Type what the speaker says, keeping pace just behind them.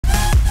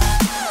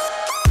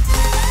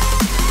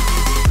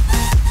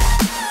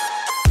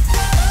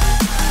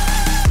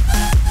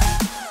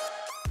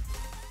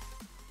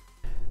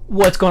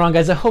What's going on,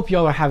 guys? I hope you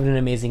all are having an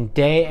amazing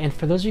day. And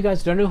for those of you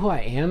guys who don't know who I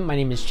am, my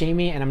name is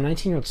Jamie and I'm a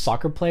 19-year-old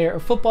soccer player or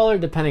footballer,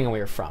 depending on where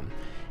you're from.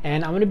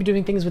 And I'm going to be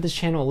doing things with this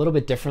channel a little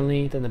bit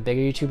differently than the bigger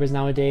YouTubers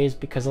nowadays,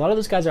 because a lot of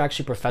those guys are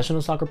actually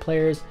professional soccer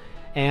players.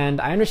 And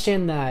I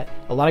understand that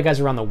a lot of guys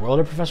around the world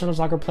are professional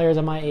soccer players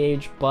at my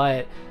age,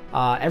 but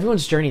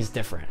everyone's journey is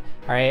different.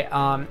 All right,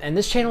 and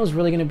this channel is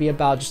really going to be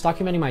about just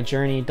documenting my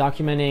journey,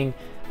 documenting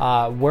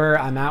where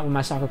I'm at with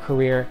my soccer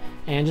career,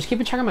 and just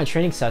keeping track of my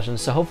training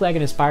sessions. So hopefully I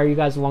can inspire you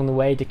guys along the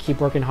way to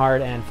keep working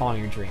hard and following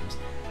your dreams.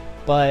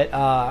 But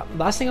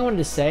last thing I wanted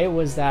to say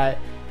was that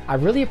I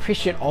really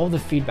appreciate all the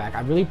feedback.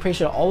 I really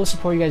appreciate all the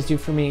support you guys do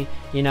for me.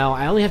 You know,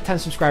 I only have 10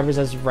 subscribers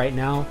as of right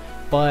now,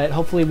 but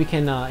hopefully we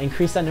can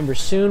increase that number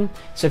soon.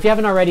 So if you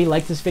haven't already,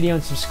 like this video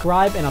and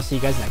subscribe, and I'll see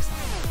you guys next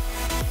time.